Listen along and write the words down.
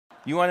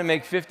You want to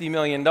make $50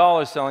 million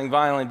selling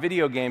violent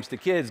video games to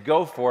kids,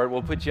 go for it.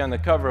 We'll put you on the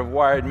cover of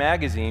Wired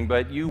magazine,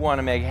 but you want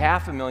to make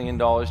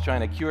 $500,000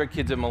 trying to cure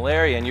kids of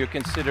malaria, and you're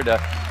considered a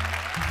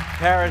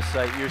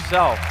parasite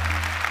yourself.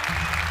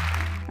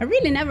 I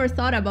really never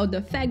thought about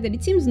the fact that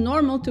it seems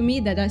normal to me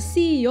that a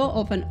CEO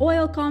of an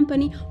oil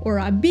company or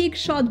a big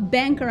shot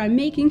banker are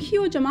making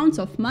huge amounts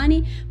of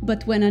money,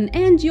 but when an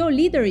NGO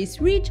leader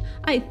is rich,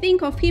 I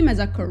think of him as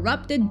a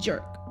corrupted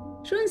jerk.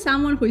 Shouldn't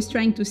someone who is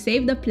trying to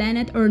save the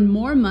planet earn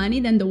more money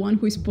than the one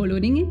who is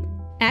polluting it?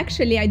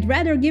 Actually, I'd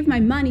rather give my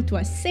money to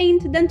a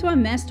saint than to a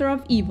master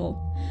of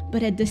evil.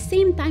 But at the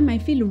same time, I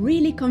feel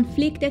really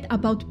conflicted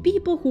about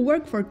people who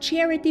work for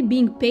charity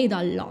being paid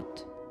a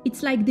lot.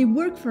 It's like they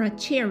work for a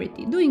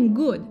charity, doing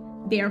good.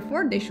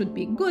 Therefore, they should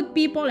be good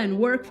people and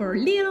work for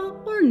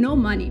little or no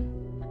money.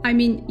 I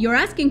mean, you're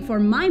asking for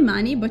my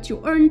money, but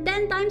you earn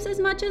 10 times as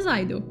much as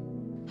I do.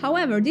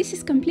 However, this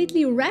is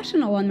completely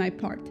irrational on my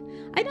part.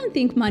 I don't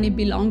think money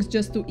belongs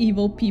just to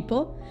evil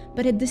people,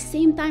 but at the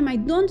same time I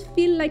don't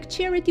feel like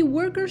charity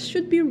workers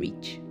should be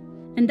rich.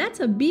 And that's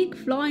a big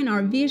flaw in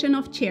our vision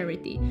of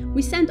charity.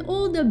 We send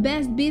all the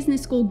best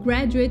business school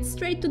graduates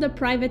straight to the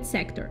private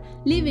sector,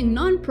 leaving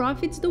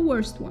non-profits the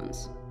worst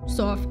ones.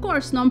 So of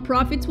course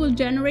non-profits will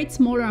generate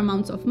smaller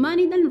amounts of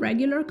money than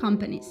regular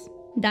companies.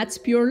 That's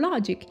pure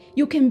logic.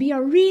 You can be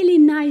a really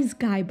nice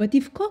guy, but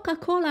if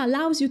Coca-Cola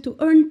allows you to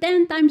earn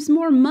 10 times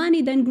more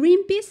money than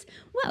Greenpeace,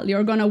 well,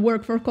 you're gonna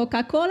work for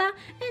Coca-Cola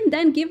and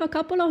then give a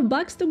couple of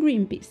bucks to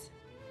Greenpeace.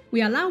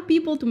 We allow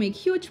people to make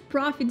huge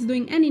profits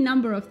doing any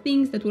number of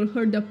things that will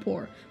hurt the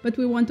poor, but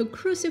we want to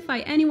crucify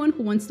anyone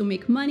who wants to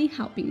make money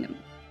helping them.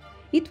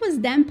 It was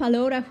Dan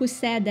Pallotta who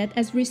said that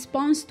as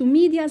response to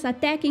media's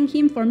attacking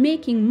him for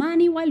making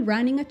money while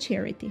running a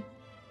charity.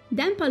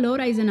 Dan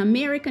Pallotta is an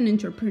American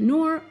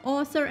entrepreneur,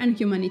 author, and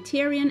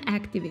humanitarian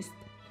activist.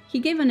 He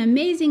gave an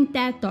amazing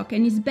TED Talk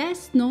and is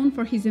best known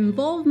for his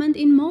involvement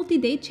in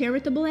multi-day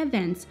charitable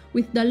events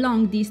with the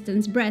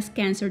long-distance breast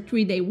cancer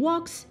 3-day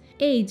walks,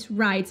 AIDS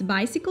rides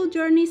bicycle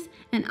journeys,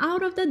 and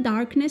Out of the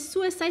Darkness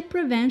suicide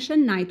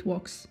prevention night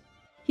walks.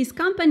 His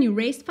company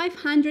raised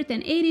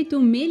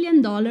 $582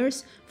 million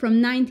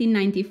from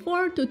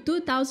 1994 to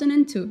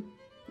 2002.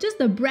 Just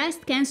the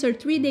breast cancer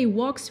 3-day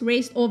walks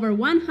raised over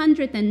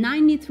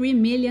 $193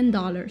 million.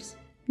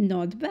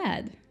 Not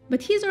bad.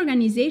 But his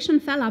organization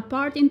fell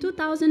apart in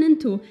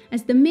 2002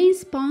 as the main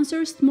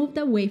sponsors moved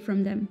away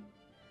from them.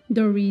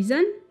 The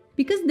reason?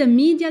 Because the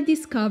media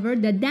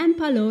discovered that Dan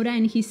Pallotta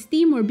and his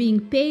team were being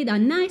paid a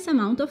nice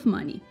amount of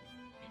money.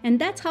 And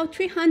that's how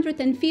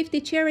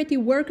 350 charity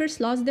workers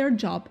lost their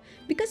job,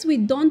 because we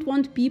don't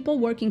want people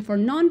working for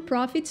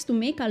non-profits to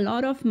make a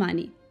lot of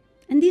money.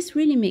 And this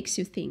really makes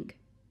you think.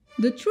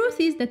 The truth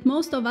is that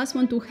most of us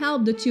want to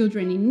help the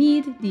children in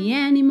need, the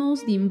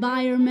animals, the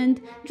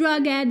environment,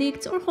 drug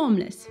addicts, or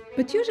homeless.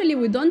 But usually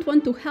we don't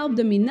want to help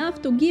them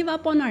enough to give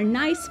up on our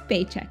nice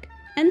paycheck.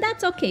 And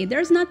that's okay,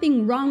 there's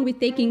nothing wrong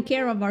with taking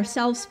care of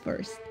ourselves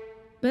first.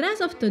 But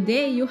as of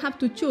today, you have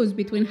to choose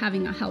between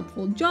having a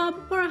helpful job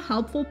or a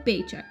helpful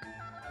paycheck.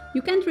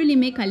 You can't really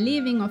make a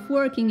living of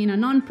working in a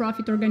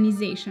non-profit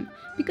organization,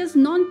 because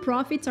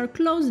non-profits are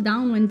closed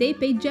down when they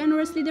pay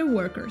generously their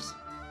workers.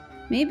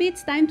 Maybe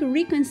it's time to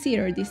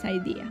reconsider this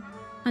idea.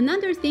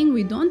 Another thing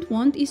we don't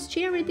want is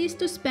charities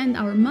to spend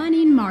our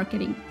money in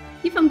marketing.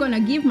 If I'm gonna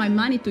give my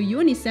money to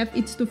UNICEF,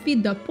 it's to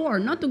feed the poor,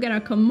 not to get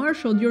a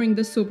commercial during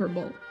the Super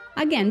Bowl.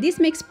 Again, this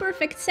makes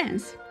perfect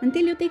sense,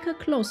 until you take a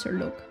closer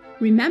look.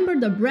 Remember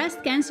the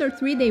breast cancer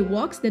 3-day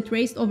walks that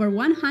raised over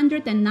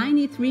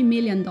 $193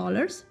 million?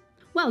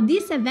 Well,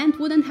 this event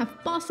wouldn't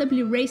have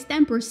possibly raised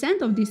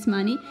 10% of this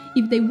money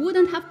if they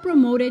wouldn't have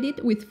promoted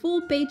it with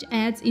full-page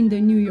ads in the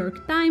New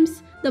York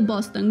Times, the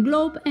Boston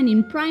Globe, and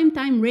in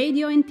primetime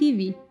radio and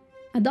TV.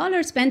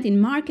 $1 spent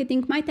in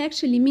marketing might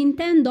actually mean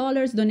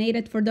 $10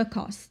 donated for the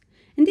cause.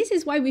 And this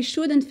is why we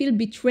shouldn't feel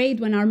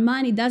betrayed when our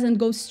money doesn't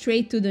go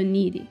straight to the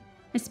needy.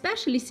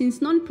 Especially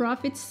since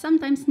non-profits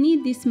sometimes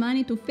need this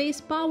money to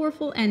face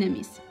powerful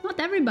enemies. Not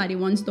everybody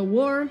wants the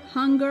war,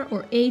 hunger,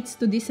 or AIDS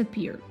to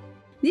disappear.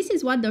 This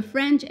is what the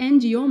French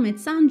NGO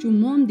Médecins du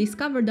Monde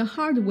discovered the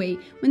hard way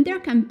when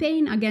their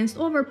campaign against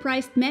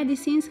overpriced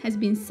medicines has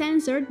been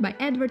censored by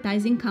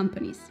advertising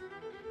companies.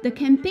 The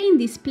campaign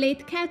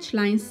displayed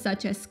catchlines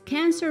such as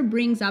 "Cancer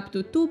brings up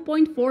to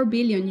 2.4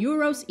 billion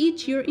euros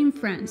each year in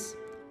France,"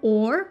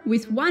 or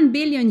 "With 1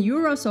 billion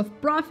euros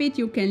of profit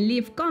you can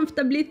live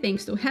comfortably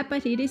thanks to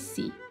hepatitis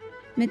C."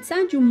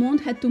 Médecins du Monde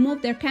had to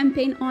move their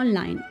campaign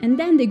online, and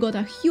then they got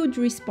a huge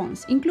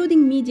response,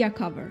 including media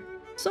cover.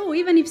 So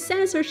even if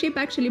censorship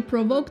actually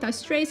provoked a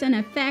streisand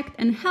effect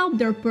and helped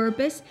their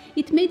purpose,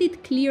 it made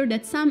it clear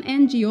that some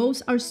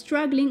NGOs are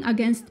struggling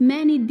against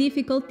many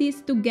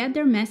difficulties to get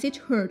their message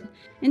heard,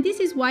 and this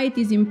is why it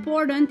is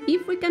important,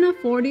 if we can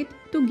afford it,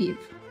 to give.